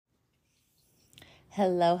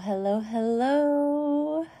Hello, hello,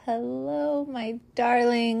 hello. Hello, my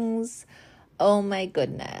darlings. Oh my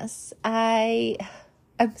goodness. I'm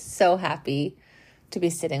so happy to be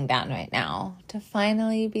sitting down right now, to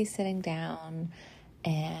finally be sitting down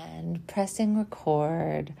and pressing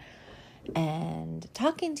record and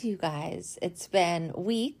talking to you guys. It's been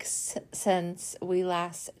weeks since we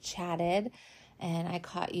last chatted, and I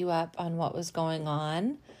caught you up on what was going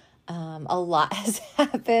on. A lot has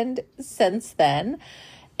happened since then.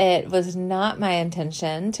 It was not my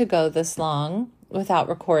intention to go this long without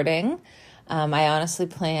recording. I honestly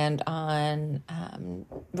planned on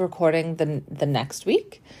recording the next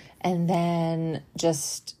week, and then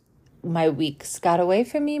just my weeks got away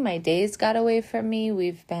from me, my days got away from me.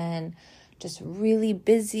 We've been just really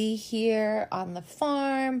busy here on the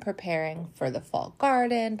farm, preparing for the fall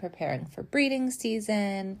garden, preparing for breeding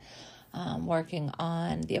season, working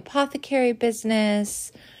on the apothecary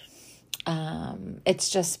business. It's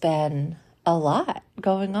just been a lot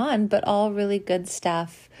going on, but all really good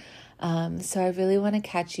stuff. So I really want to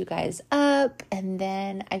catch you guys up, and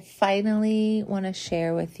then I finally want to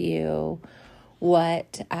share with you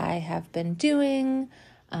what I have been doing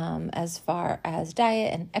as far as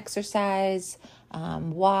diet and exercise,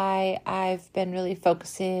 why I've been really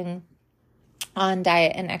focusing on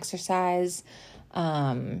diet and exercise,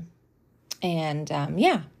 and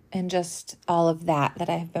just all of that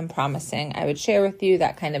I've been promising I would share with you,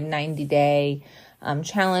 that kind of 90-day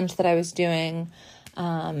challenge that I was doing,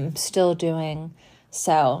 still doing.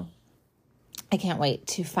 So I can't wait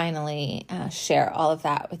to finally share all of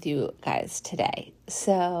that with you guys today.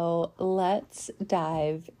 So let's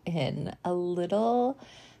dive in a little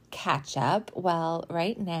catch up. Well,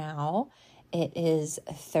 right now it is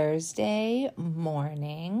Thursday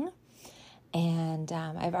morning, and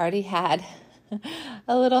I've already had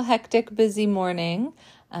a little hectic, busy morning.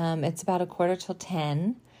 It's about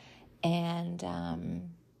 9:45, and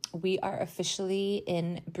we are officially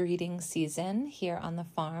in breeding season here on the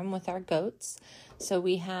farm with our goats. So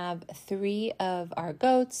we have 3 of our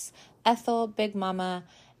goats, Ethel, Big Mama,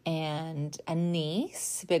 and a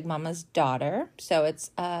niece, Big Mama's daughter. So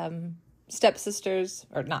it's stepsisters,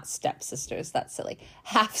 or not stepsisters, that's silly,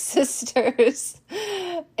 half sisters,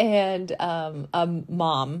 and a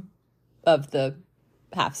mom of the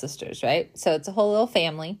half sisters, right? So it's a whole little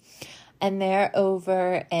family. And they're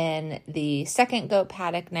over in the second goat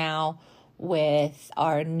paddock now with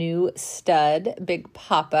our new stud, Big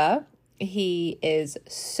Papa. He is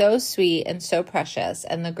so sweet and so precious,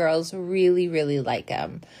 and the girls really, really like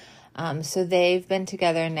him. So they've been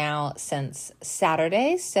together now since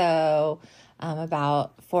Saturday, so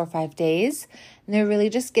about 4 or 5 days. And they're really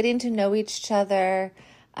just getting to know each other.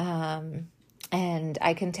 And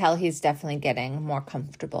I can tell he's definitely getting more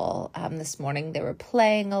comfortable. This morning they were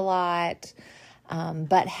playing a lot,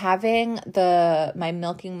 but having my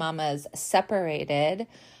milking mamas separated,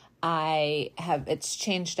 it's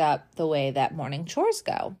changed up the way that morning chores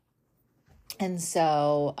go. And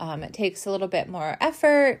so it takes a little bit more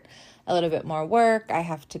effort, a little bit more work. I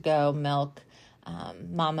have to go milk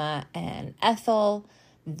Mama and Ethel.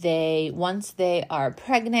 Once they are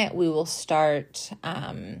pregnant, we will start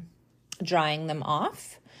drying them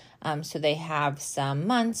off. So they have some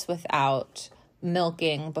months without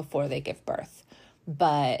milking before they give birth.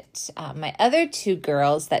 But my other 2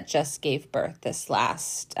 girls that just gave birth this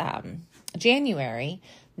last January,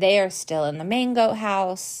 they are still in the main goat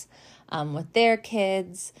house with their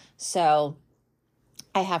kids. So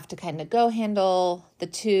I have to kind of go handle the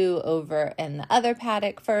 2 over in the other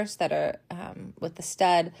paddock first that are with the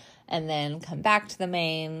stud, and then come back to the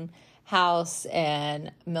main house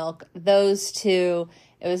and milk those 2.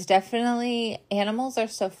 It was definitely, animals are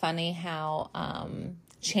so funny how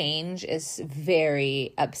change is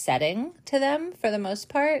very upsetting to them for the most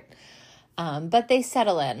part, but they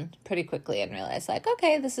settle in pretty quickly and realize, like,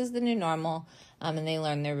 okay, this is the new normal, and they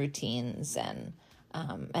learn their routines, and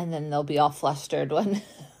then they'll be all flustered when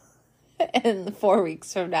in 4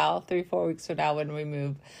 weeks from now, 3-4 weeks from now, when we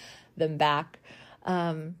move them back.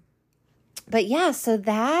 But yeah, so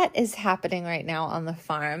that is happening right now on the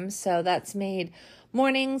farm. So that's made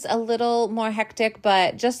mornings a little more hectic,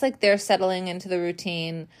 but just like they're settling into the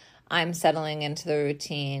routine, I'm settling into the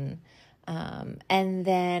routine. And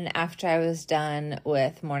then after I was done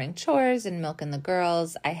with morning chores and milking the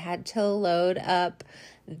girls, I had to load up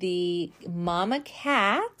the mama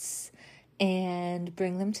cats and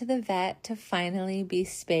bring them to the vet to finally be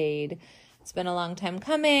spayed. It's been a long time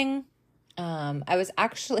coming. I've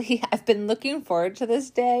been looking forward to this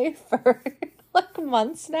day for like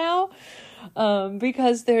months now,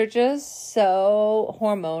 because they're just so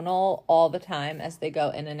hormonal all the time as they go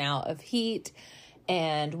in and out of heat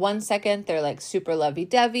And 1 second, they're like super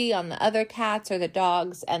lovey-dovey on the other cats or the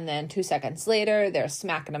dogs. And then 2 seconds later, they're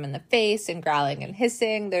smacking them in the face and growling and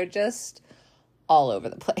hissing. They're just all over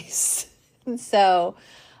the place. So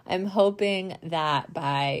I'm hoping that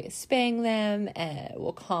by spaying them, it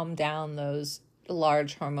will calm down those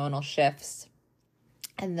large hormonal shifts.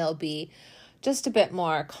 And they'll be just a bit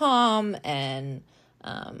more calm and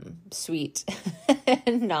sweet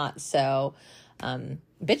and not so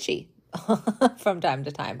bitchy from time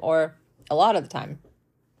to time, or a lot of the time.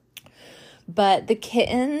 But the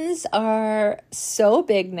kittens are so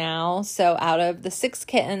big now. So out of the 6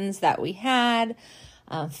 kittens that we had,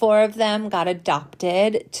 4 of them got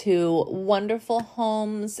adopted to wonderful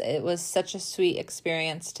homes. It was such a sweet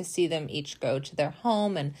experience to see them each go to their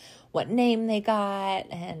home and what name they got.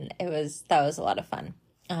 And that was a lot of fun.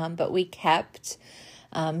 But we kept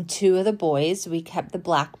 2 of the boys. We kept the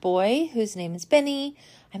black boy, whose name is Benny.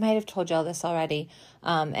 I might have told y'all this already.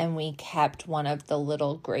 And we kept one of the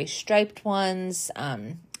little gray striped ones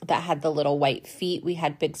that had the little white feet. We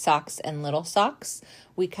had big socks and little socks.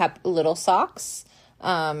 We kept little socks.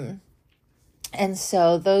 And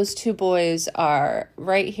so those 2 boys are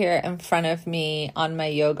right here in front of me on my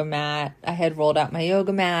yoga mat. I had rolled out my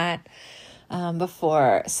yoga mat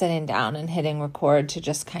before sitting down and hitting record to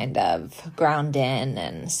just kind of ground in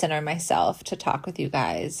and center myself to talk with you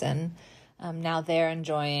guys. And now they're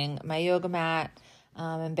enjoying my yoga mat,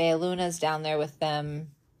 and Bea Luna's down there with them,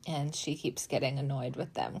 and she keeps getting annoyed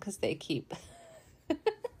with them because they keep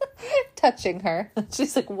touching her.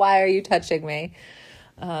 She's like, "Why are you touching me?"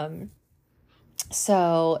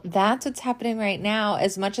 So that's what's happening right now.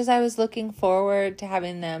 As much as I was looking forward to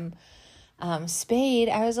having them spayed,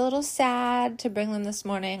 I was a little sad to bring them this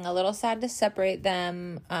morning, a little sad to separate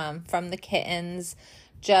them from the kittens,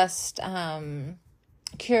 just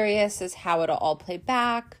curious as how it'll all play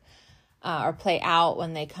back or play out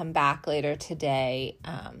when they come back later today.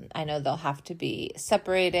 I know they'll have to be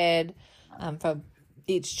separated from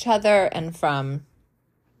each other and from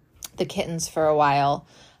the kittens for a while.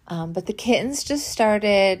 But the kittens just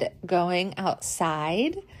started going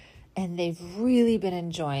outside and they've really been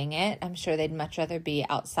enjoying it. I'm sure they'd much rather be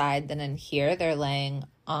outside than in here. They're laying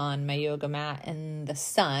on my yoga mat in the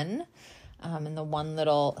sun, in the one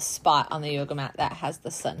little spot on the yoga mat that has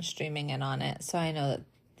the sun streaming in on it. So I know that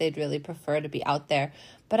they'd really prefer to be out there.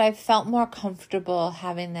 But I felt more comfortable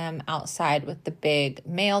having them outside with the big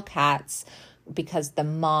male cats because the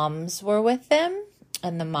moms were with them.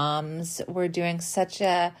 And the moms were doing such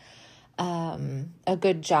a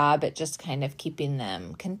good job at just kind of keeping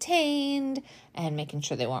them contained and making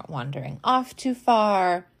sure they weren't wandering off too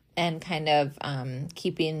far and kind of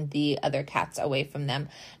keeping the other cats away from them.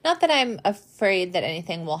 Not that I'm afraid that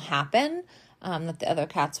anything will happen, that the other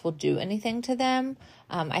cats will do anything to them.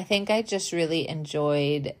 I think I just really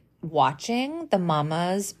enjoyed watching the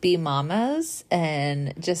mamas be mamas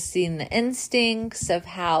and just seeing the instincts of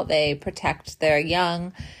how they protect their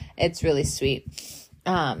young. It's really sweet.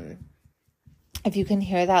 If you can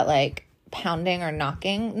hear that like pounding or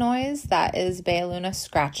knocking noise, that is Bea Luna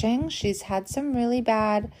scratching. She's had some really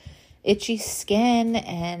bad itchy skin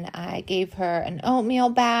and I gave her an oatmeal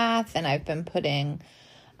bath and I've been putting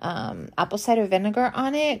apple cider vinegar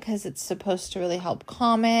on it because it's supposed to really help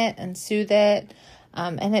calm it and soothe it.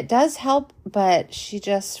 And it does help, but she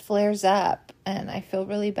just flares up and I feel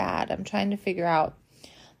really bad. I'm trying to figure out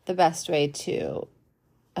the best way to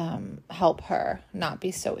help her not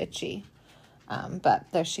be so itchy. But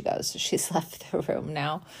there she goes. She's left the room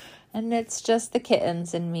now. And it's just the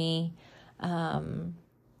kittens and me. And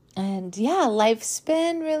yeah, life's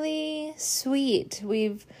been really sweet.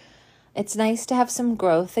 It's nice to have some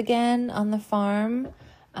growth again on the farm.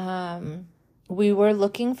 We were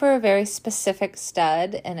looking for a very specific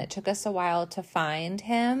stud and it took us a while to find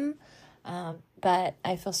him. But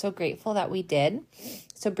I feel so grateful that we did.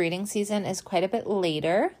 So breeding season is quite a bit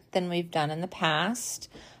later than we've done in the past.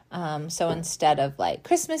 So instead of like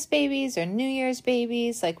Christmas babies or New Year's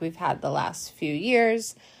babies, like we've had the last few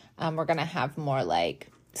years, we're going to have more like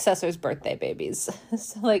Cesar's birthday babies.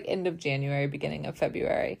 So like end of January, beginning of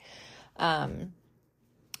February,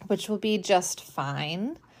 which will be just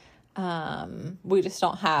fine. We just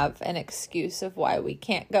don't have an excuse of why we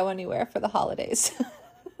can't go anywhere for the holidays.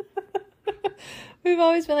 We've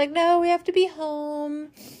always been like, no, we have to be home.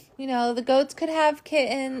 You know, the goats could have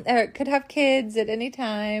kids at any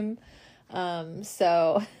time.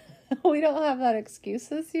 So we don't have that excuse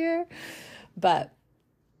this year, but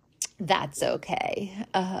that's okay.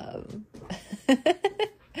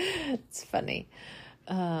 It's funny.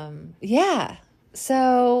 Yeah.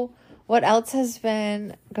 So what else has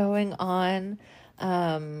been going on?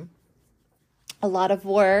 a lot of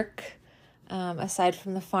work. Aside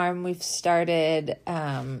from the farm, we've started,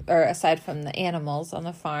 or aside from the animals on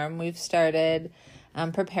the farm, we've started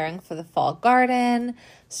preparing for the fall garden.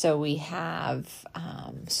 So we have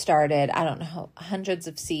started, I don't know, hundreds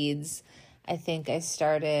of seeds. I think I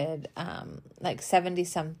started like 70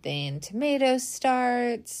 something tomato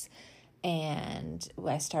starts, and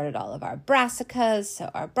I started all of our brassicas,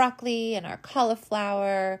 so our broccoli and our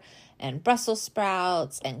cauliflower and Brussels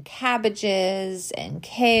sprouts and cabbages and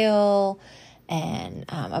kale and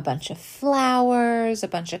a bunch of flowers, a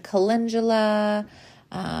bunch of calendula,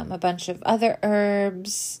 a bunch of other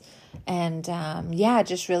herbs, and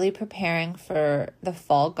just really preparing for the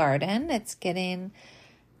fall garden. It's getting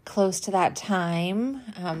close to that time.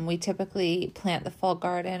 We typically plant the fall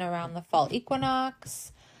garden around the fall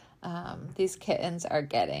equinox. These kittens are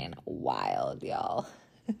getting wild, y'all.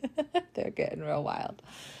 They're getting real wild.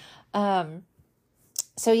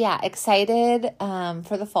 Excited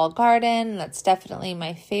for the fall garden. That's definitely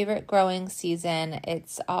my favorite growing season.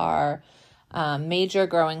 It's our major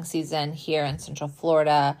growing season here in Central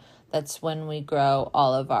Florida. That's when we grow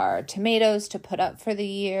all of our tomatoes to put up for the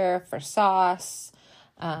year for sauce.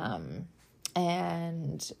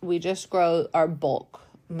 And we just grow our bulk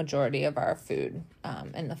majority of our food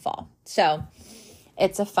in the fall. So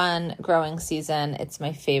it's a fun growing season. It's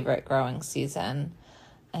my favorite growing season.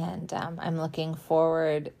 And I'm looking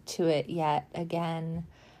forward to it yet again.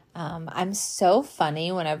 I'm so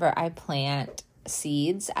funny whenever I plant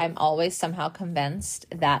seeds. I'm always somehow convinced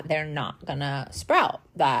that they're not gonna sprout,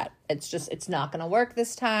 that it's not gonna work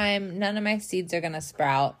this time. None of my seeds are gonna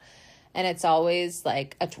sprout. And it's always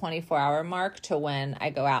like a 24-hour mark to when I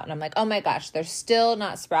go out and I'm like, oh my gosh, they're still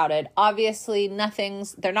not sprouted. Obviously,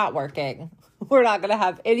 they're not working. We're not going to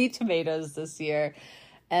have any tomatoes this year.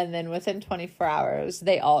 And then within 24 hours,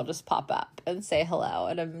 they all just pop up and say hello.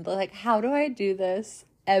 And I'm like, how do I do this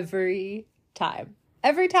every time?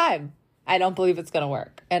 Every time. I don't believe it's going to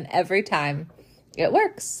work. And every time it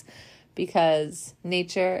works, because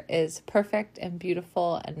nature is perfect and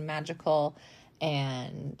beautiful and magical,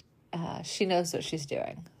 and she knows what she's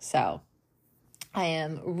doing. So I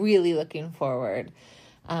am really looking forward.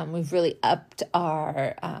 We've really upped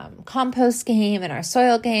our compost game and our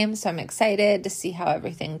soil game. So I'm excited to see how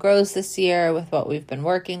everything grows this year with what we've been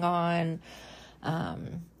working on.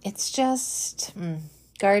 It's just,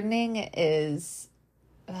 gardening is,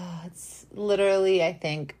 it's literally, I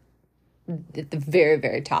think, at the very,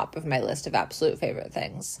 very top of my list of absolute favorite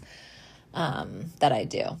things that I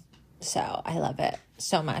do. So I love it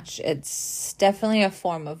so much. It's definitely a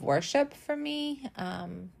form of worship for me.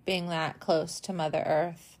 Being that close to Mother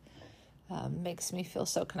Earth makes me feel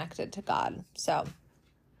so connected to God. So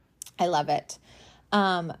I love it.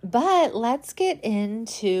 But let's get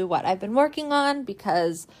into what I've been working on,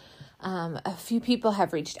 because a few people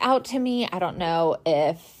have reached out to me. I don't know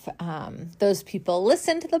if those people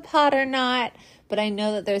listen to the pod or not, but I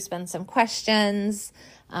know that there's been some questions.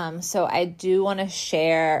 So I do want to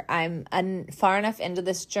share. I'm far enough into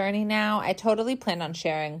this journey now. I totally planned on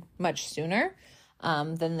sharing much sooner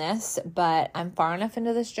than this, but I'm far enough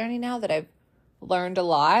into this journey now that I've learned a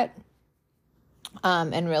lot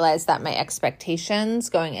and realized that my expectations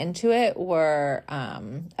going into it were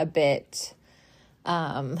a bit,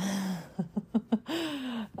 how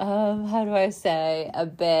do I say, a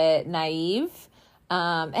bit naive,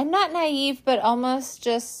 and not naive, but almost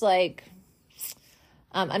just like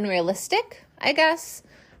unrealistic, I guess.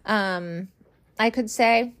 I could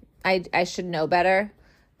say I should know better,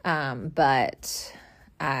 but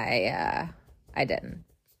I didn't.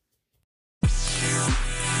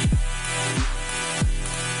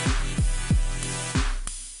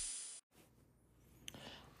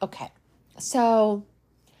 Okay, so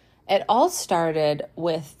it all started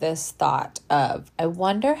with this thought of, I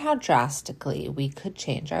wonder how drastically we could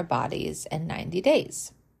change our bodies in 90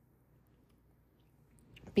 days.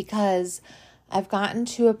 Because I've gotten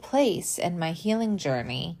to a place in my healing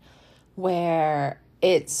journey where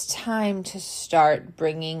it's time to start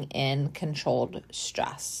bringing in controlled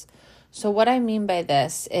stress. So what I mean by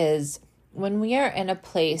this is, when we are in a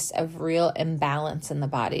place of real imbalance in the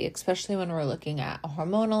body, especially when we're looking at a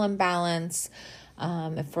hormonal imbalance,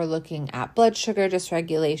 if we're looking at blood sugar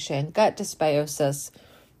dysregulation, gut dysbiosis,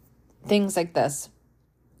 things like this,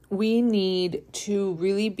 we need to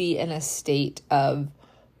really be in a state of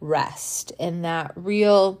rest, in that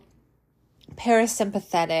real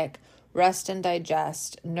parasympathetic rest and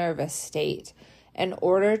digest nervous state, in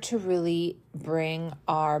order to really bring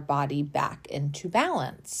our body back into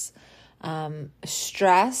balance.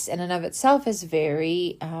 Stress in and of itself is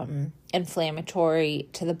very inflammatory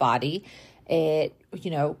to the body. It,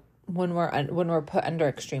 when we're put under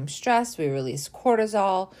extreme stress, we release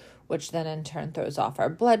cortisol, which then in turn throws off our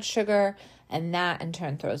blood sugar, and that in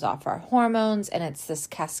turn throws off our hormones. And it's this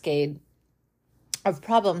cascade of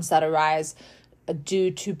problems that arise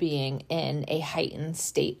due to being in a heightened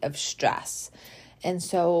state of stress. And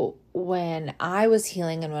so when I was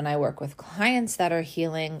healing and when I work with clients that are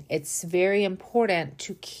healing, it's very important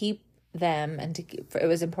to keep them, and it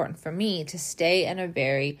was important for me to stay in a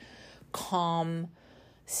very calm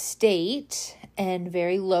state and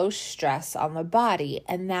very low stress on the body.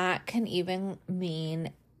 And that can even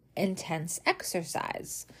mean intense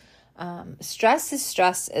exercise. Stress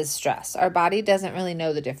is stress. Our body doesn't really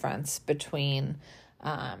know the difference between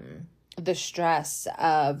the stress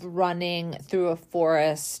of running through a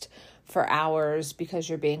forest for hours because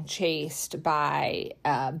you're being chased by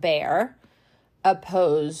a bear,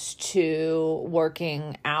 opposed to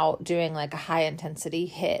working out, doing like a high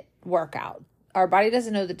intensity HIIT workout. Our body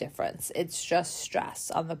doesn't know the difference. It's just stress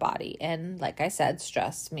on the body. And like I said,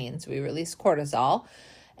 stress means we release cortisol,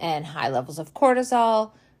 and high levels of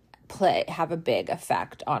cortisol have a big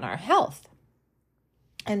effect on our health.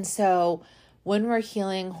 And so when we're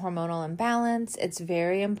healing hormonal imbalance, it's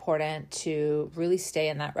very important to really stay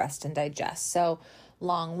in that rest and digest. So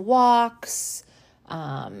long walks,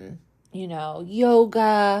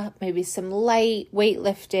 yoga, maybe some light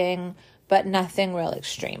weightlifting, but nothing real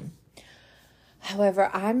extreme. However,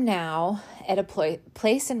 I'm now at a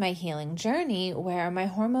place in my healing journey where my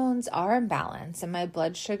hormones are in balance and my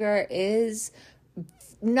blood sugar is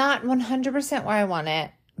not 100% where I want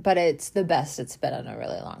it, but it's the best it's been in a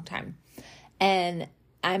really long time. And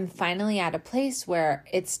I'm finally at a place where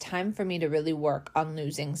it's time for me to really work on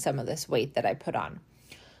losing some of this weight that I put on.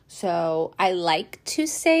 So I like to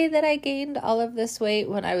say that I gained all of this weight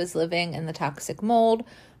when I was living in the toxic mold,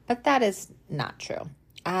 but that is not true.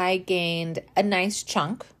 I gained a nice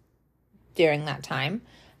chunk during that time.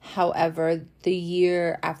 However, the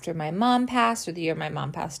year after my mom passed, or the year my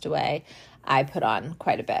mom passed away, I put on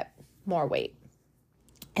quite a bit more weight.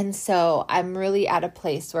 And so I'm really at a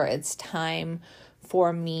place where it's time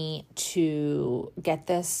for me to get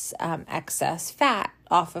this excess fat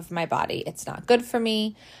off of my body. It's not good for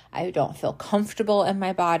me. I don't feel comfortable in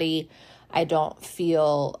my body. I don't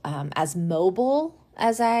feel as mobile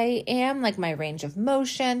as I am. Like my range of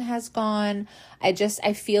motion has gone. I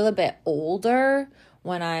feel a bit older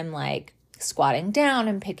when I'm like squatting down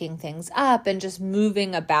and picking things up and just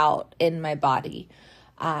moving about in my body.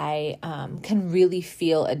 I can really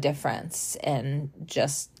feel a difference in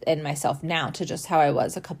myself now to just how I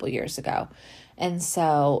was a couple years ago. And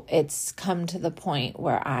so it's come to the point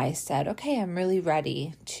where I said, okay, I'm really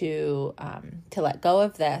ready to let go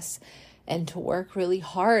of this and to work really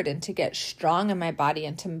hard and to get strong in my body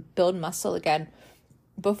and to build muscle again.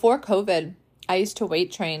 Before COVID, I used to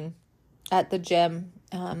weight train at the gym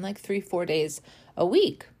like 3-4 days a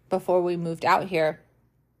week before we moved out here.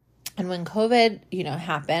 And when COVID,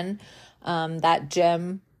 happened, that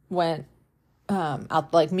gym went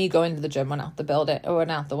out, like me going to the gym went out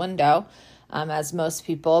the window, as most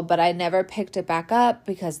people, but I never picked it back up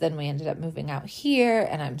because then we ended up moving out here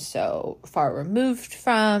and I'm so far removed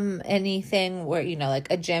from anything where, like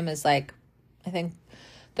a gym is like, I think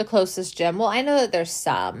the closest gym. Well, I know that there's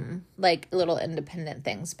some like little independent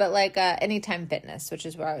things, but like Anytime Fitness, which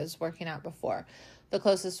is where I was working out before, the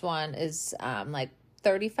closest one is like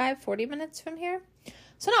 35-40 minutes from here.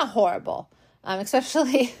 So not horrible,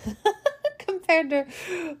 especially compared to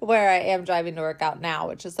where I am driving to work out now,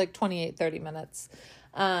 which is like 28-30 minutes.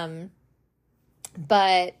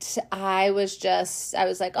 But I was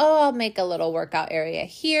like, oh, I'll make a little workout area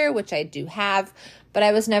here, which I do have, but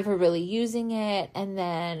I was never really using it. And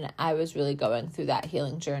then I was really going through that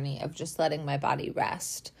healing journey of just letting my body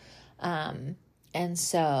rest. And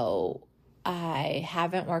so I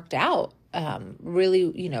haven't worked out,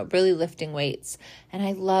 really lifting weights. And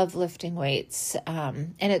I love lifting weights.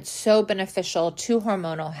 And it's so beneficial to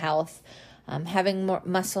hormonal health. Having more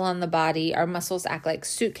muscle on the body, our muscles act like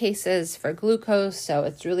suitcases for glucose. So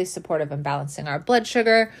it's really supportive in balancing our blood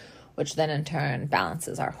sugar, which then in turn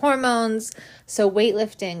balances our hormones. So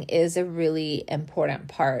weightlifting is a really important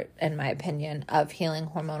part, in my opinion, of healing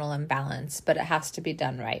hormonal imbalance, but it has to be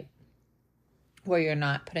done right, where you're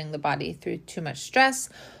not putting the body through too much stress,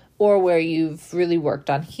 or where you've really worked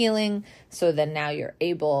on healing. So then now you're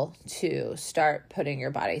able to start putting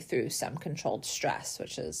your body through some controlled stress,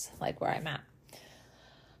 which is like where I'm at.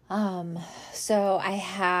 So I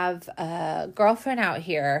have a girlfriend out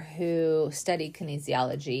here who studied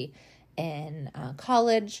kinesiology in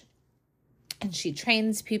college, and she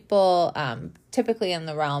trains people, typically in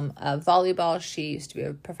the realm of volleyball. She used to be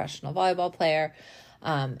a professional volleyball player.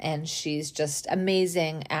 And she's just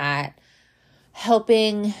amazing at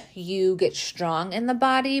helping you get strong in the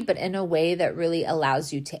body, but in a way that really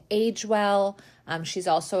allows you to age well. She's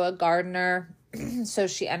also a gardener, so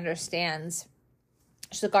she understands.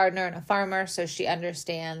 She's a gardener and a farmer, so she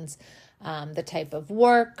understands the type of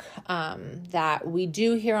work that we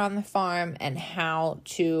do here on the farm and how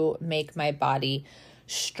to make my body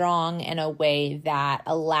strong in a way that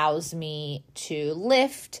allows me to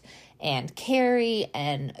lift and carry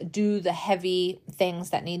and do the heavy things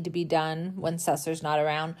that need to be done when Cesar's not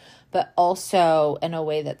around, but also in a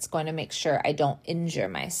way that's going to make sure I don't injure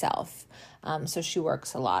myself. So she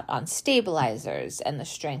works a lot on stabilizers and the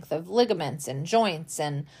strength of ligaments and joints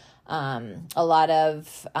and a lot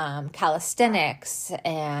of calisthenics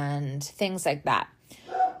and things like that.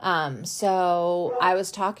 So I was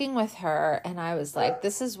talking with her and I was like,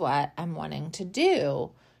 this is what I'm wanting to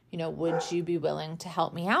do. Would you be willing to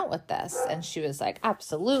help me out with this? And she was like,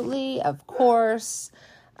 absolutely, of course.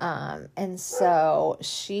 And so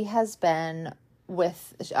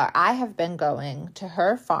I have been going to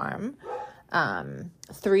her farm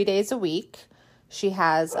 3 days a week. She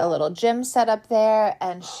has a little gym set up there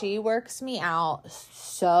and she works me out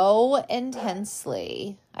so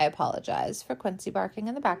intensely. I apologize for Quincy barking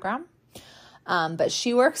in the background. But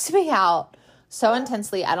she works me out so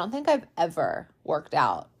intensely. I don't think I've ever worked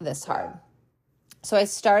out this hard. So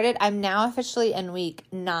I'm now officially in week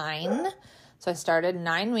 9. So I started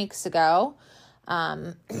 9 weeks ago.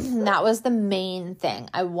 That was the main thing.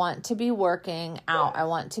 I want to be working out. I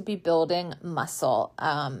want to be building muscle,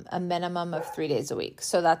 a minimum of 3 days a week.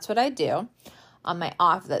 So that's what I do on my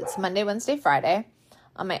off. That's Monday, Wednesday, Friday.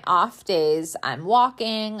 On my off days, I'm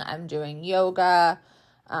walking, I'm doing yoga,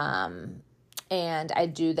 and I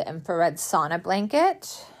do the infrared sauna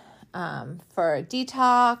blanket for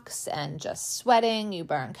detox and just sweating. You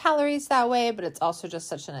burn calories that way, but it's also just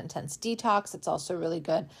such an intense detox. It's also really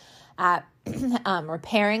good at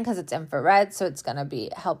repairing because it's infrared, so it's going to be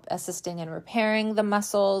assisting in repairing the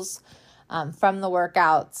muscles from the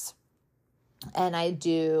workouts. And I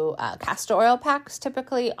do castor oil packs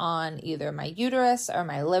typically on either my uterus or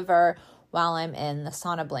my liver while I'm in the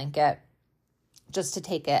sauna blanket, just to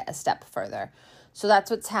take it a step further. So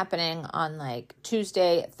that's what's happening on like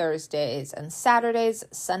Tuesday, Thursdays, and Saturdays.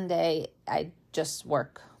 Sunday, I just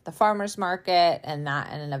work the farmer's market, and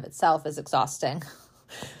that in and of itself is exhausting.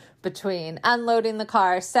 Between unloading the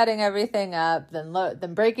car, setting everything up, then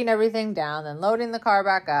breaking everything down, then loading the car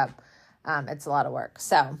back up. It's a lot of work.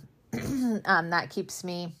 So that keeps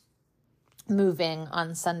me moving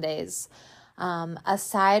on Sundays.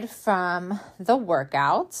 Aside from the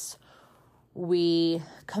workouts, we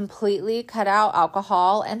completely cut out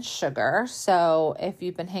alcohol and sugar. So if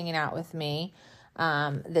you've been hanging out with me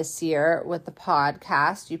this year with the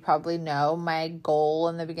podcast, you probably know my goal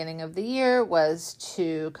in the beginning of the year was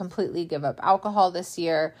to completely give up alcohol this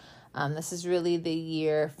year. This is really the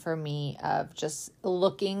year for me of just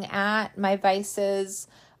looking at my vices,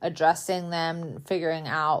 addressing them, figuring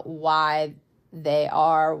out why they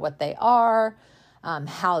are what they are,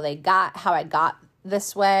 how I got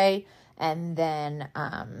this way. And then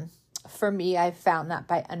for me, I found that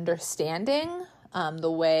by understanding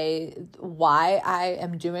why I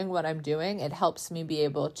am doing what I'm doing, it helps me be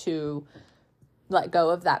able to let go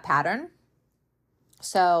of that pattern.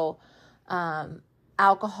 So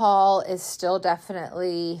alcohol is still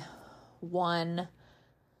definitely one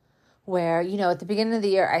where, at the beginning of the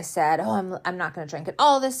year, I said, I'm not going to drink it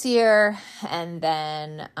all this year. And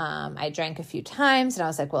then I drank a few times and I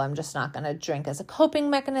was like, well, I'm just not going to drink as a coping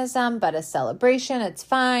mechanism, but a celebration, it's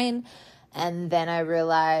fine. And then I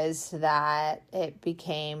realized that it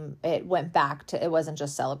went back to, it wasn't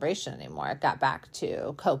just celebration anymore. It got back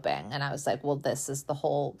to coping. And I was like, well, this is the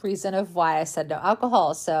whole reason of why I said no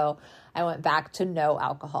alcohol. So I went back to no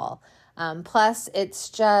alcohol. Plus, it's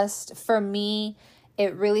just, for me,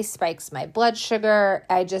 it really spikes my blood sugar.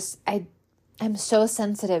 I'm so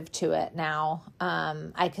sensitive to it now.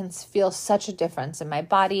 I can feel such a difference in my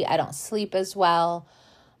body. I don't sleep as well.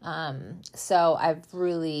 So I've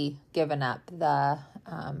really given up the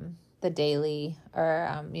daily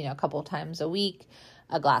or, a couple times a week,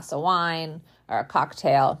 a glass of wine or a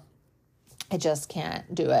cocktail. I just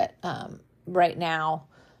can't do it, right now.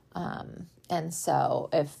 And so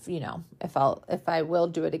if I will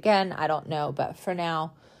do it again, I don't know, but for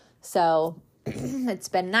now, so it's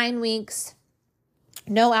been 9 weeks,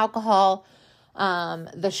 no alcohol.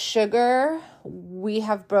 The sugar we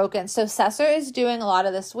have broken. So Cesar is doing a lot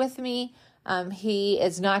of this with me. He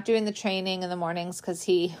is not doing the training in the mornings because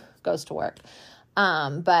he goes to work.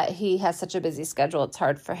 But he has such a busy schedule. It's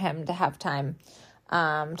hard for him to have time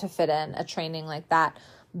to fit in a training like that.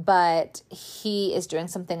 But he is doing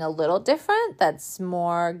something a little different that's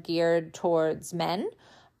more geared towards men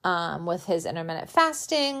with his intermittent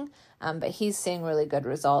fasting. But he's seeing really good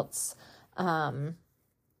results.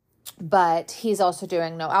 But he's also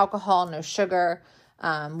doing no alcohol, no sugar.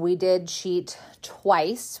 We did cheat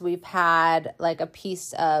twice. We've had like a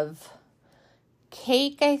piece of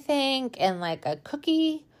cake, I think, and like a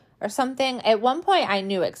cookie or something. At one point, I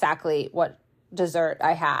knew exactly what dessert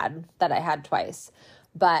I had twice,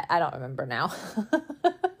 but I don't remember now.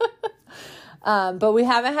 But we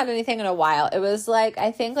haven't had anything in a while. It was like,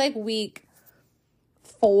 I think like week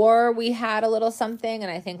 4, we had a little something.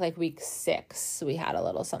 And I think like week 6, we had a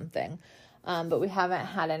little something. But we haven't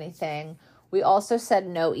had anything. We also said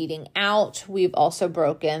no eating out. We've also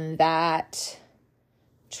broken that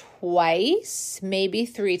twice, maybe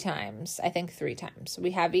 3 times. I think 3 times.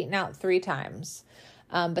 We have eaten out 3 times.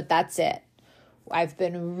 But that's it. I've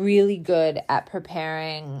been really good at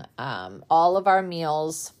preparing all of our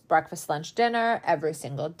meals, breakfast, lunch, dinner, every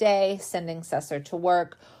single day, sending Cesar to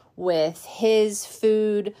work with his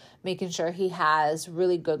food, making sure he has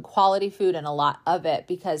really good quality food and a lot of it,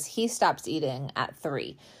 because he stops eating at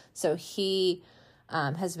 3. So he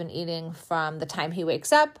has been eating from the time he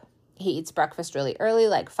wakes up. He eats breakfast really early,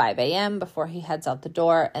 like 5 a.m. before he heads out the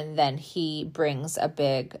door. And then he brings a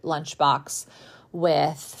big lunchbox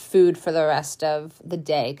with food for the rest of the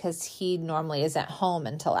day, because he normally isn't home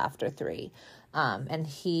until after 3. And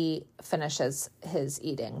he finishes his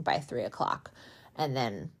eating by 3 o'clock. And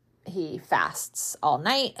then he fasts all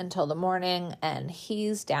night until the morning, and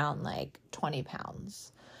he's down like 20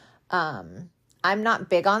 pounds. I'm not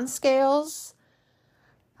big on scales.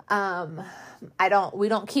 We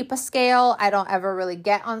don't keep a scale. I don't ever really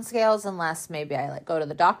get on scales unless maybe I like go to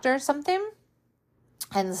the doctor or something.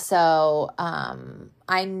 And so,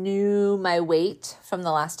 I knew my weight from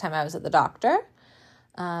the last time I was at the doctor.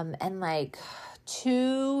 And like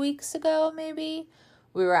 2 weeks ago, maybe,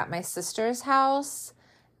 we were at my sister's house,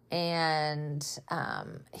 and,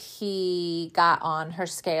 he got on her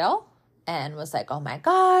scale and was like, oh my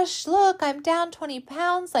gosh, look, I'm down 20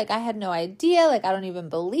 pounds. Like, I had no idea. Like, I don't even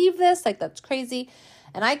believe this. Like, that's crazy.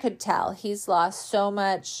 And I could tell he's lost so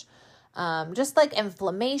much, just like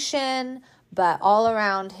inflammation, but all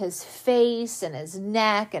around his face and his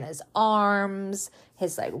neck and his arms,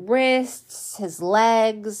 his like wrists, his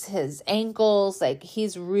legs, his ankles. Like,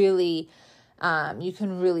 he's really, you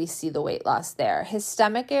can really see the weight loss there. His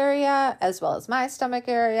stomach area, as well as my stomach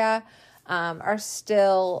area, are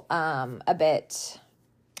still a bit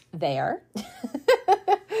there.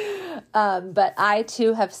 But I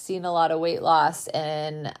too have seen a lot of weight loss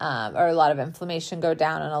and or a lot of inflammation go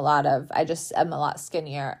down, and I just am a lot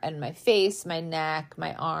skinnier in my face, my neck,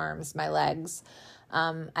 my arms, my legs.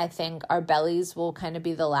 I think our bellies will kind of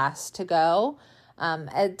be the last to go.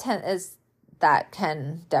 That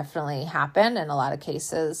can definitely happen in a lot of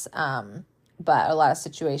cases. But a lot of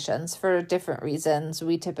situations for different reasons.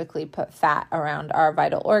 We typically put fat around our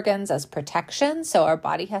vital organs as protection. So our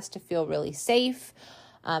body has to feel really safe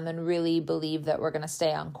and really believe that we're going to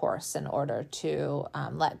stay on course in order to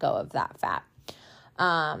let go of that fat.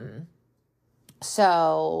 What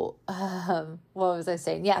was I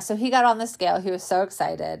saying? Yeah, so he got on the scale. He was so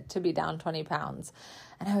excited to be down 20 pounds.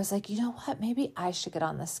 And I was like, you know what? Maybe I should get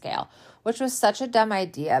on the scale, which was such a dumb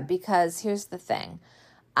idea, because here's the thing.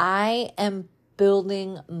 I am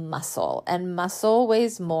building muscle, and muscle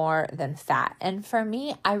weighs more than fat. And for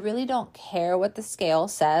me, I really don't care what the scale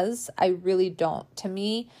says. I really don't. To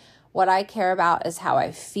me, what I care about is how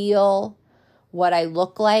I feel, what I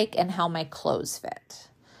look like, and how my clothes fit.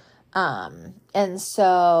 And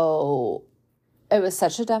so it was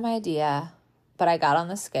such a dumb idea, but I got on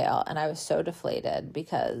the scale and I was so deflated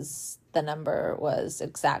because the number was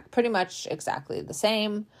pretty much exactly the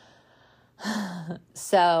same.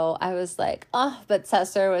 So I was like, oh, but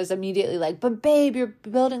Cesar was immediately like, but babe, you're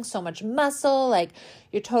building so much muscle. Like,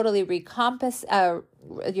 you're totally recomposition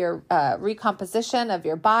of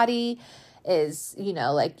your body is,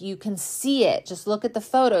 like, you can see it. Just look at the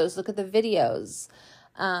photos, look at the videos.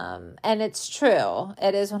 And it's true.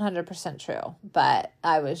 It is 100% true, but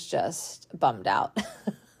I was just bummed out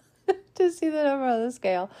to see the number on the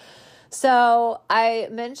scale. So I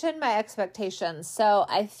mentioned my expectations. So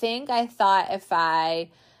I thought if I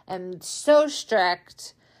am so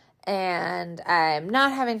strict and I'm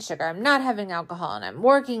not having sugar, I'm not having alcohol, and I'm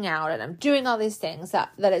working out and I'm doing all these things, that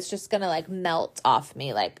it's just going to like melt off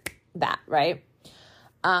me like that. Right.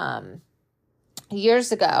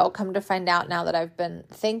 Years ago, come to find out now that I've been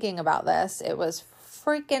thinking about this, it was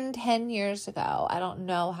freaking 10 years ago. I don't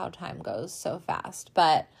know how time goes so fast,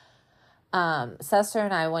 but Cesar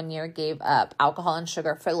and I one year gave up alcohol and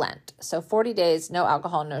sugar for Lent. So 40 days, no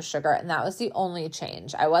alcohol, no sugar. And that was the only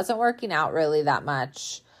change. I wasn't working out really that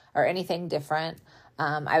much or anything different.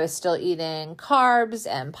 I was still eating carbs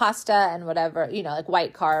and pasta and whatever, like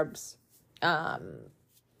white carbs,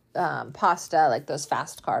 pasta, like those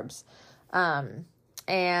fast carbs.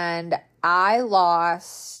 And I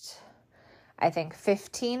lost, I think,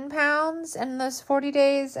 15 pounds in those 40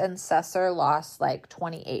 days, and Cesar lost like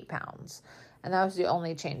 28 pounds. And that was the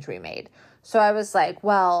only change we made. So I was like,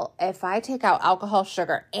 well, if I take out alcohol,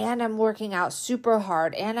 sugar, and I'm working out super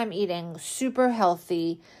hard, and I'm eating super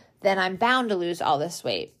healthy, then I'm bound to lose all this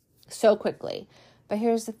weight so quickly. But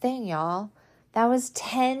here's the thing, y'all. That was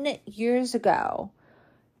 10 years ago.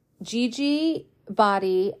 Gigi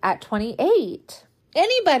body at 28.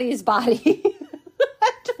 Anybody's body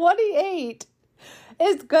at 28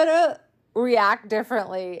 is going to react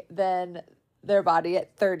differently than their body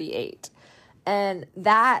at 38. And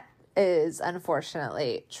that is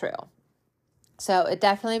unfortunately true. So it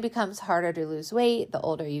definitely becomes harder to lose weight the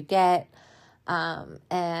older you get.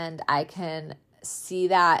 And I can see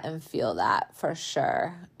that and feel that for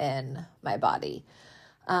sure in my body.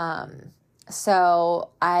 So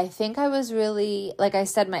I think I was really, like I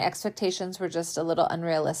said, my expectations were just a little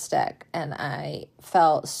unrealistic, and I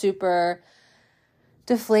felt super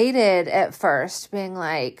deflated at first, being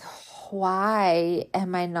like, why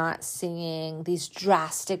am I not seeing these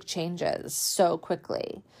drastic changes so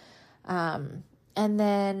quickly? And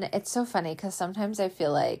then it's so funny because sometimes I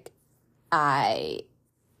feel like I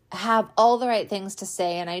have all the right things to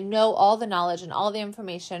say and I know all the knowledge and all the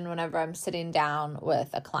information whenever I'm sitting down with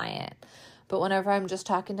a client. But whenever I'm just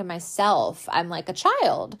talking to myself, I'm like a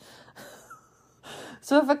child.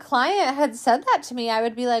 So if a client had said that to me, I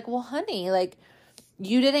would be like, well, honey, like,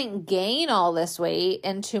 you didn't gain all this weight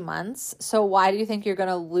in 2 months. So why do you think you're going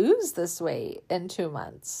to lose this weight in 2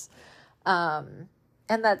 months? And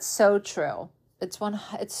that's so true. It's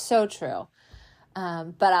so true.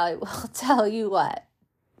 But I will tell you what,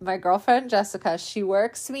 my girlfriend, Jessica, she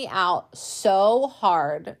works me out so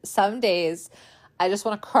hard. Some days I just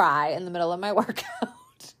want to cry in the middle of my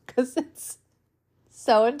workout because it's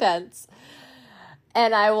so intense.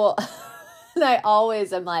 And I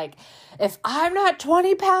always am like, if I'm not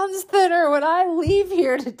 20 pounds thinner when I leave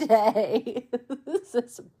here today, this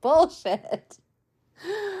is bullshit.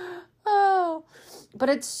 Oh, but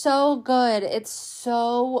it's so good. It's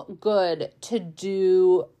so good to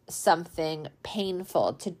do something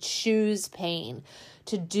painful, to choose pain,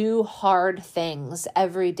 to do hard things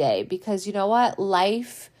every day, because you know what?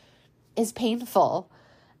 Life is painful.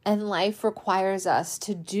 And life requires us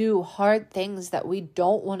to do hard things that we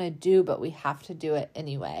don't want to do, but we have to do it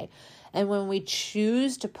anyway. And when we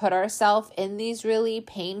choose to put ourselves in these really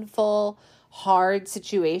painful, hard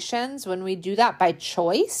situations, when we do that by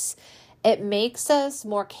choice, it makes us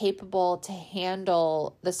more capable to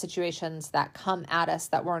handle the situations that come at us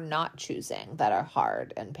that we're not choosing, that are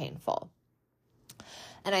hard and painful.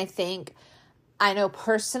 And I know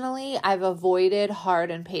personally, I've avoided hard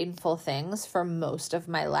and painful things for most of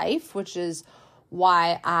my life, which is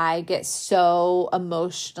why I get so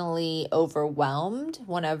emotionally overwhelmed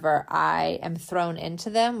whenever I am thrown into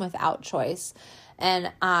them without choice.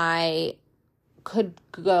 And I could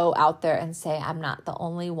go out there and say I'm not the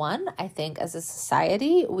only one. I think as a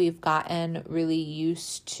society, we've gotten really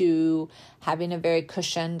used to having a very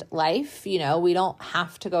cushioned life. You know, we don't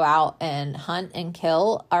have to go out and hunt and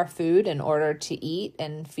kill our food in order to eat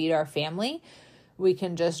and feed our family. We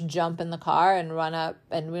can just jump in the car and run up,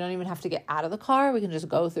 and we don't even have to get out of the car. We can just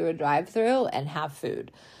go through a drive-through and have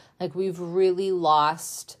food. Like, we've really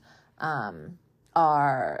lost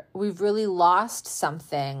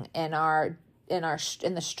something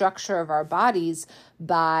in the structure of our bodies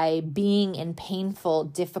by being in painful,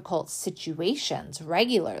 difficult situations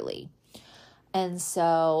regularly. And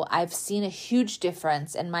so I've seen a huge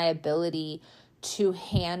difference in my ability to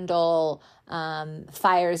handle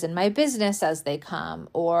fires in my business as they come,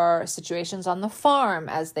 or situations on the farm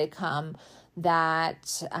as they come,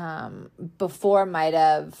 that before might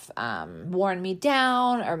have worn me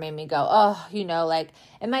down or made me go, oh, like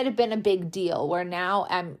it might have been a big deal, where now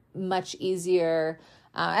I'm much easier.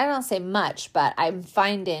 I don't say much, but I'm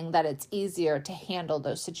finding that it's easier to handle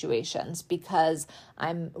those situations because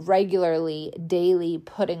I'm regularly, daily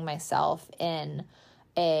putting myself in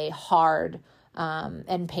a hard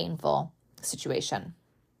and painful situation.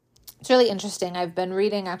 It's really interesting. I've been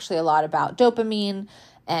reading actually a lot about dopamine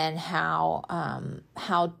and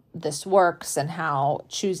how this works, and how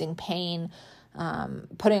choosing pain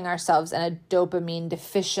putting ourselves in a dopamine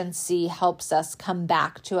deficiency helps us come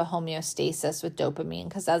back to a homeostasis with dopamine,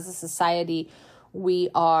 because as a society, we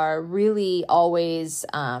are really always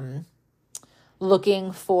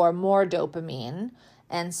looking for more dopamine.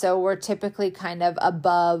 And so we're typically kind of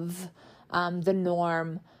above the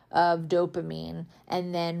norm of dopamine.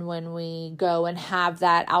 And then when we go and have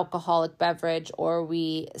that alcoholic beverage, or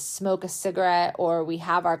we smoke a cigarette, or we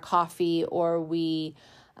have our coffee, or we,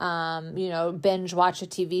 binge watch a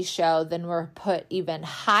TV show, then we're put even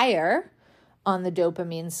higher on the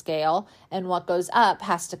dopamine scale, and what goes up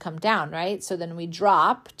has to come down, right? So then we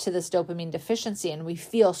drop to this dopamine deficiency, and we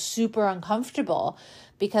feel super uncomfortable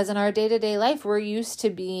because in our day-to-day life, we're used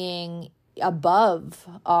to being above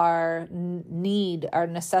our need, our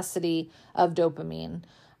necessity of dopamine.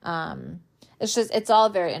 It's all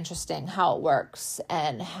very interesting how it works,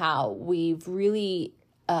 and how we've really,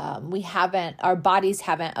 our bodies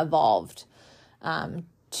haven't evolved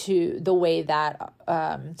to the way that,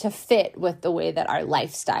 to fit with the way that our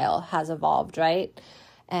lifestyle has evolved, right?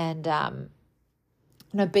 And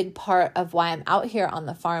a big part of why I'm out here on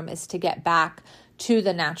the farm is to get back to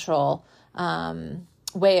the natural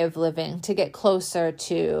way of living, to get closer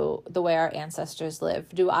to the way our ancestors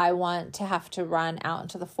lived. Do I want to have to run out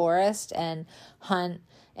into the forest and hunt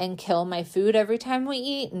and kill my food every time we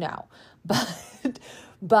eat? No.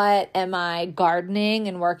 But am I gardening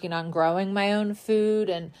and working on growing my own food?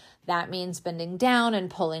 And that means bending down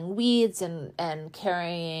and pulling weeds and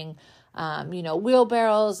carrying,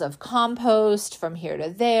 wheelbarrows of compost from here to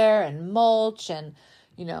there, and mulch, and,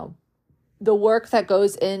 the work that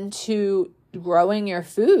goes into growing your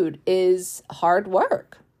food is hard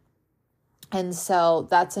work. And so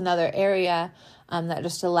that's another area that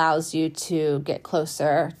just allows you to get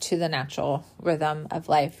closer to the natural rhythm of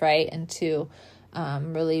life, right? And to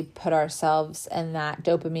really put ourselves in that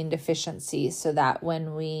dopamine deficiency, so that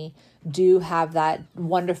when we do have that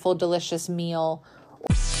wonderful, delicious meal,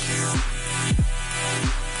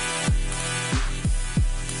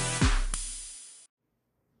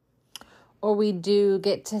 or we do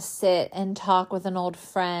get to sit and talk with an old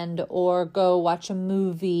friend, or go watch a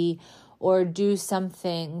movie, or do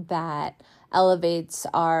something that elevates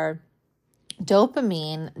our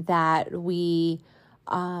dopamine, that we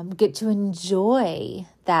get to enjoy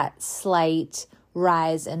that slight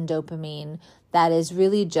rise in dopamine that is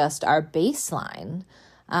really just our baseline,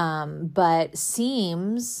 but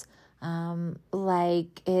seems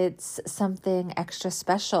like it's something extra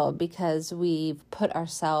special because we've put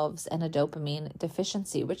ourselves in a dopamine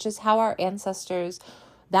deficiency, which is how our ancestors,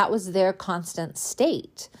 that was their constant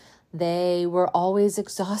state. They were always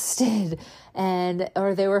exhausted,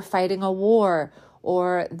 or they were fighting a war,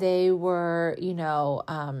 or they were,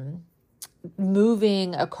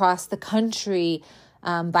 moving across the country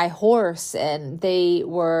by horse, and they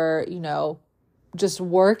were, just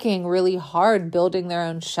working really hard, building their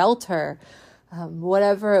own shelter.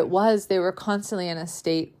 Whatever it was, they were constantly in a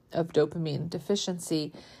state of dopamine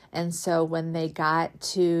deficiency. And so when they got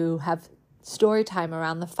to have story time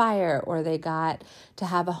around the fire, or they got to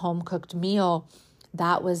have a home cooked meal,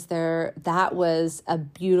 that was a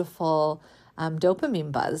beautiful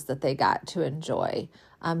dopamine buzz that they got to enjoy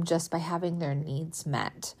just by having their needs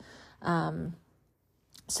met.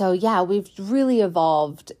 So yeah, we've really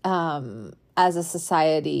evolved as a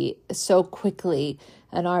society so quickly,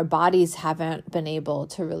 and our bodies haven't been able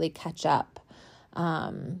to really catch up.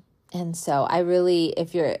 And so I really,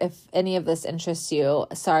 if any of this interests you,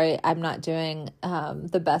 sorry, I'm not doing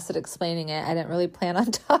the best at explaining it. I didn't really plan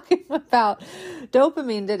on talking about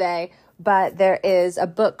dopamine today, but there is a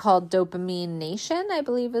book called Dopamine Nation, I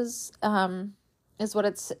believe is what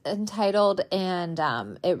it's entitled. And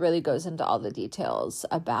it really goes into all the details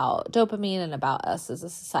about dopamine and about us as a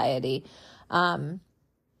society.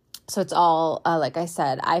 So it's all, like I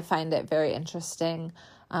said, I find it very interesting.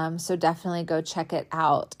 So definitely go check it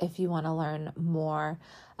out if you want to learn more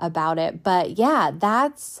about it. But yeah,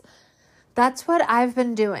 that's what I've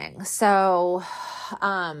been doing. So,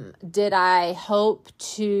 did I hope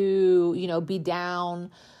to, be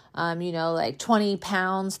down, like 20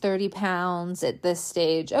 pounds, 30 pounds at this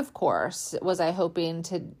stage? Of course. Was I hoping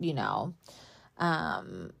to, be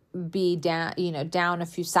down, down a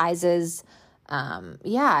few sizes?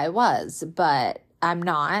 Yeah, I was, but I'm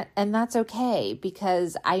not, and that's okay,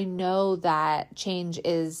 because I know that change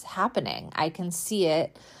is happening. I can see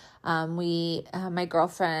it. My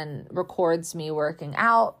girlfriend records me working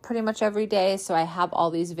out pretty much every day, so I have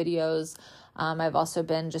all these videos I've also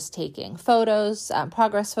been just taking photos,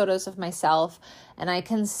 progress photos of myself, and I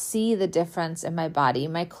can see the difference in my body.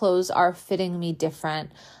 My clothes are fitting me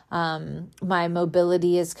different. My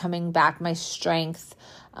mobility is coming back, my strength,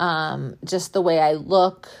 just the way I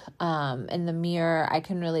look in the mirror, I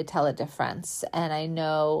can really tell a difference. And I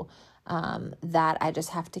know that I just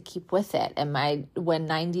have to keep with it. When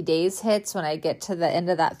 90 days hits, when I get to the end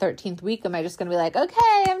of that 13th week, am I just going to be like,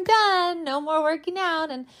 okay, I'm done. No more working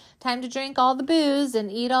out and time to drink all the booze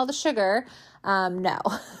and eat all the sugar. No,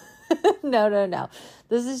 no.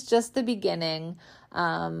 This is just the beginning.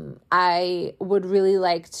 I would really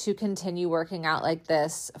like to continue working out like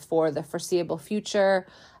this for the foreseeable future.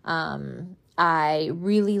 I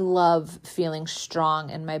really love feeling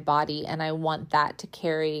strong in my body, and I want that to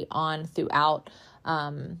carry on throughout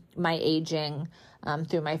my aging,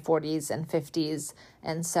 through my 40s and 50s.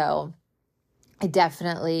 And so I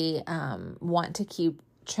definitely want to keep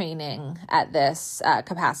training at this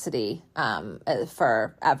capacity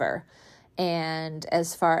forever. And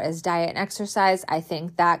as far as diet and exercise, I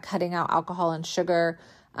think that cutting out alcohol and sugar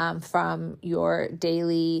from your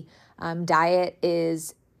daily diet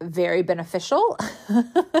is very beneficial.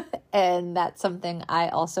 And that's something I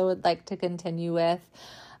also would like to continue with.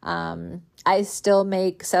 I still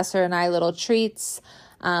make Cesar and I little treats.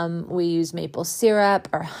 We use maple syrup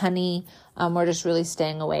or honey. We're just really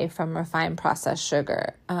staying away from refined processed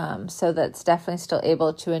sugar. So that's definitely still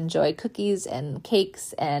able to enjoy cookies and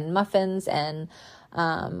cakes and muffins and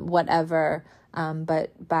whatever.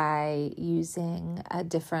 But by using a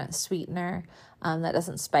different sweetener that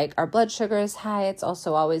doesn't spike our blood sugar as high, it's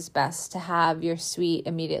also always best to have your sweet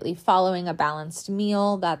immediately following a balanced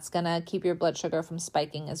meal. That's going to keep your blood sugar from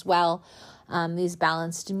spiking as well. These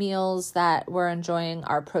balanced meals that we're enjoying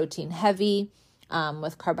are protein heavy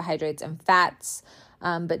with carbohydrates and fats,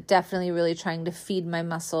 but definitely really trying to feed my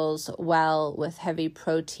muscles well with heavy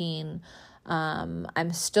protein.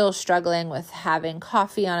 I'm still struggling with having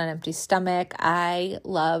coffee on an empty stomach. I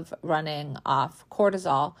love running off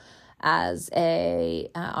cortisol as a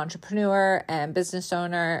entrepreneur and business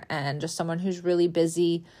owner and just someone who's really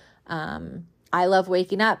busy. I love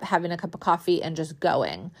waking up, having a cup of coffee and just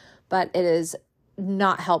going, but it is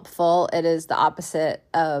not helpful. It is the opposite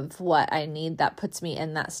of what I need. That puts me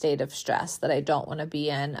in that state of stress that I don't want to be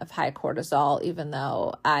in, of high cortisol, even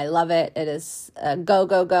though I love it. It is a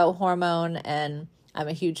go hormone and I'm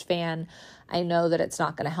a huge fan. I know that it's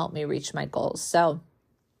not going to help me reach my goals. So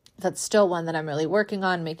that's still one that I'm really working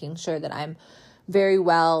on, making sure that I'm very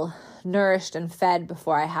well nourished and fed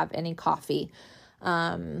before I have any coffee.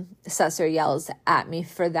 Cesar yells at me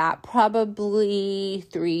for that probably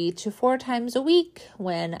 3 to 4 times a week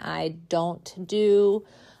when I don't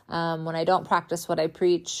practice what I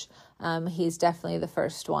preach. He's definitely the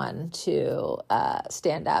first one to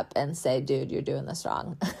stand up and say, dude, you're doing this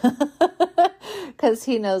wrong. Because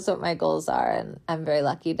he knows what my goals are, and I'm very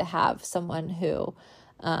lucky to have someone who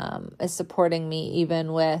is supporting me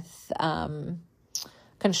even with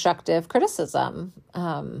constructive criticism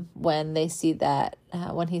when he sees that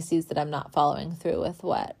I'm not following through with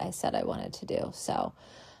what I said I wanted to do. So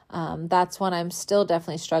that's one I'm still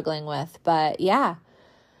definitely struggling with. But yeah,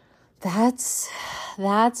 that's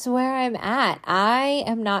where I'm at. I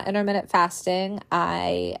am not intermittent fasting.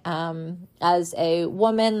 I, as a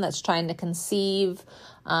woman that's trying to conceive,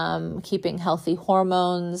 keeping healthy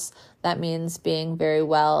hormones, that means being very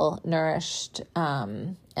well nourished.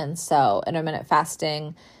 And so intermittent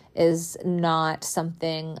fasting is not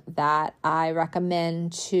something that I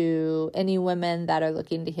recommend to any women that are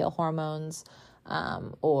looking to heal hormones,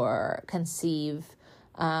 or conceive.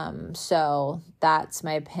 So that's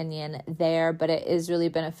my opinion there, but it is really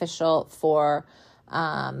beneficial for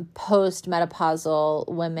post-menopausal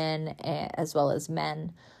women as well as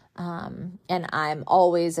men. And I'm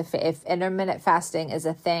always, if intermittent fasting is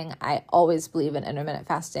a thing, I always believe in intermittent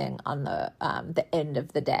fasting on the end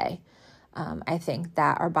of the day. I think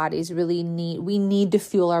that our bodies we need to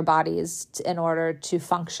fuel our bodies in order to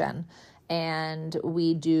function. And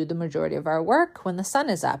we do the majority of our work when the sun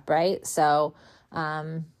is up, right? So,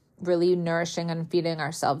 really nourishing and feeding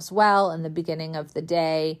ourselves well in the beginning of the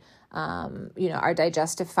day. Our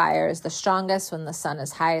digestive fire is the strongest when the sun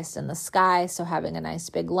is highest in the sky. So having a nice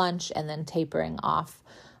big lunch and then tapering off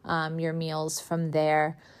your meals from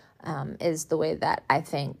there is the way that I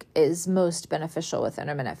think is most beneficial with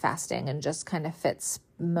intermittent fasting, and just kind of fits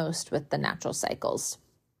most with the natural cycles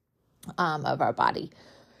of our body.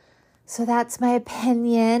 So that's my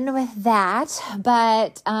opinion with that.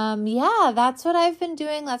 But that's what I've been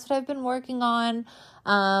doing. That's what I've been working on.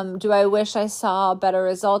 Do I wish I saw better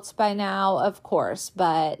results by now? Of course,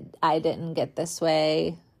 but I didn't get this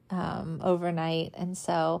way overnight. And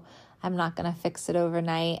so I'm not going to fix it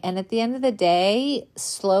overnight. And at the end of the day,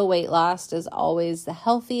 slow weight loss is always the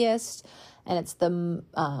healthiest. And it's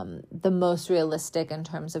the most realistic in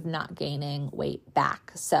terms of not gaining weight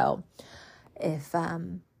back. So if I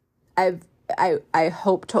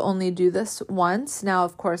hope to only do this once. Now,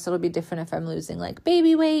 of course, it'll be different if I'm losing like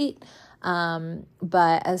baby weight.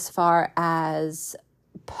 But as far as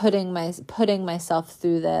putting myself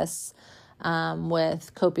through this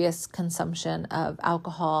with copious consumption of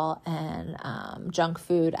alcohol and junk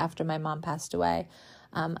food after my mom passed away,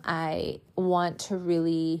 I'm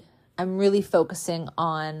really focusing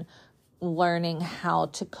on learning how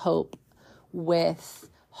to cope with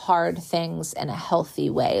hard things in a healthy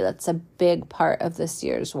way. That's a big part of this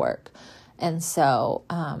year's work. And so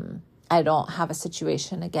I don't have a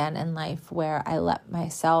situation again in life where I let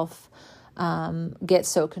myself get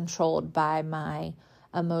so controlled by my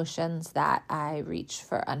emotions that I reach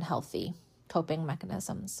for unhealthy coping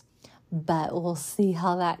mechanisms. But we'll see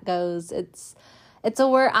how that goes.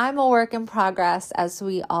 I'm a work in progress, as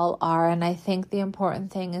we all are. And I think the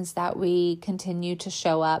important thing is that we continue to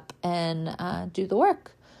show up and do the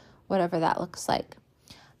work, whatever that looks like.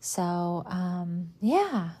 So,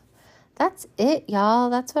 that's it, y'all.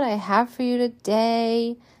 That's what I have for you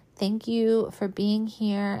today. Thank you for being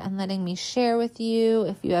here and letting me share with you.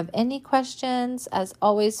 If you have any questions, as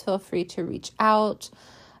always, feel free to reach out.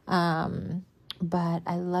 But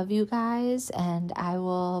I love you guys, and I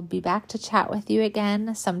will be back to chat with you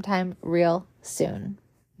again sometime real soon.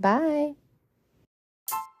 Bye.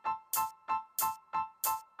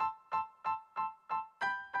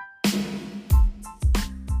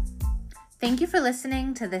 Thank you for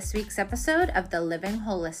listening to this week's episode of the Living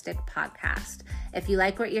Holistic podcast. If you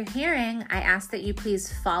like what you're hearing, I ask that you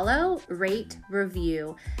please follow, rate,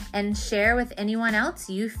 review, and share with anyone else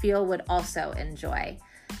you feel would also enjoy.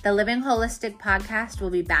 The Living Holistic podcast will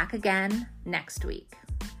be back again next week.